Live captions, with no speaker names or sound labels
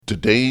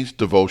Today's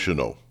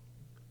devotional,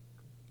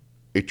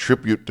 a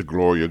tribute to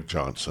Gloria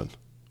Johnson,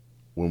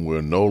 when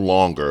we're no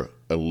longer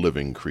a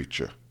living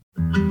creature.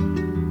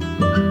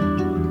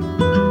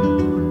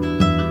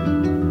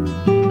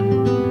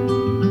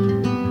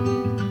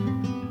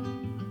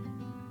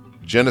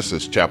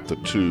 Genesis chapter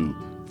 2,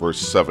 verse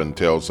 7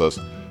 tells us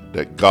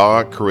that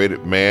God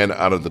created man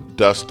out of the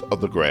dust of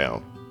the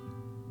ground.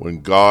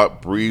 When God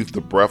breathed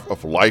the breath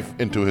of life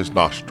into his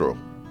nostril,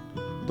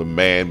 the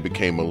man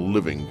became a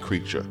living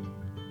creature.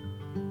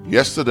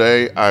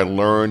 Yesterday, I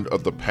learned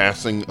of the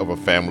passing of a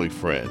family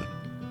friend,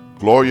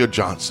 Gloria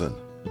Johnson,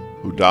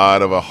 who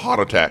died of a heart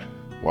attack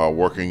while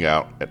working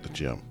out at the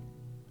gym.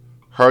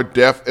 Her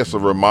death is a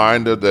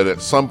reminder that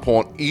at some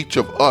point each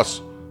of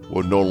us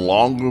will no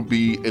longer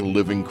be a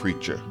living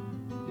creature,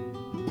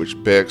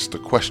 which begs the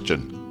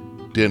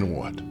question, then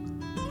what?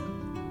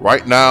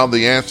 Right now,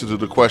 the answer to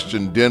the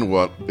question, then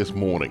what, is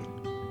mourning.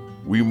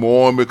 We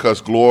mourn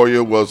because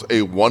Gloria was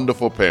a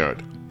wonderful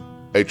parent,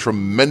 a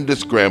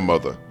tremendous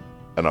grandmother,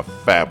 and a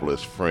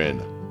fabulous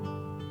friend.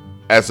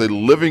 As a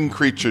living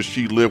creature,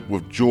 she lived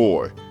with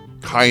joy,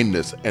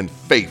 kindness, and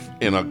faith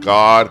in a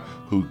God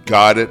who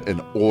guided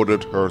and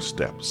ordered her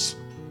steps.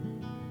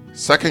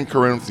 2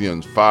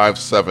 Corinthians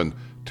 5:7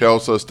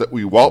 tells us that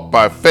we walk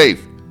by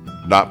faith,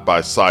 not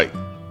by sight.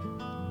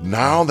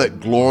 Now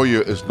that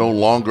Gloria is no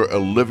longer a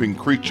living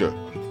creature,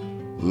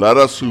 let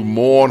us who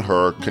mourn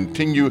her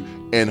continue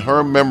in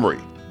her memory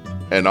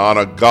and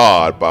honor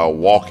God by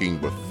walking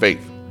with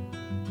faith.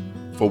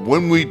 For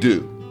when we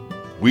do,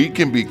 we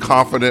can be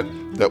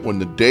confident that when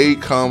the day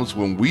comes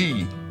when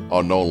we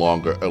are no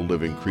longer a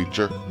living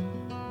creature,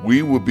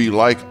 we will be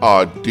like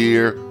our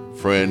dear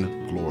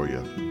friend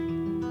Gloria,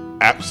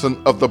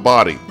 absent of the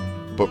body,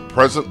 but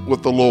present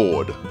with the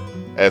Lord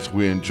as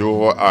we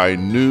enjoy our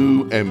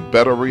new and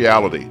better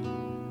reality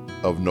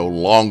of no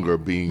longer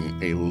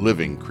being a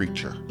living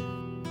creature.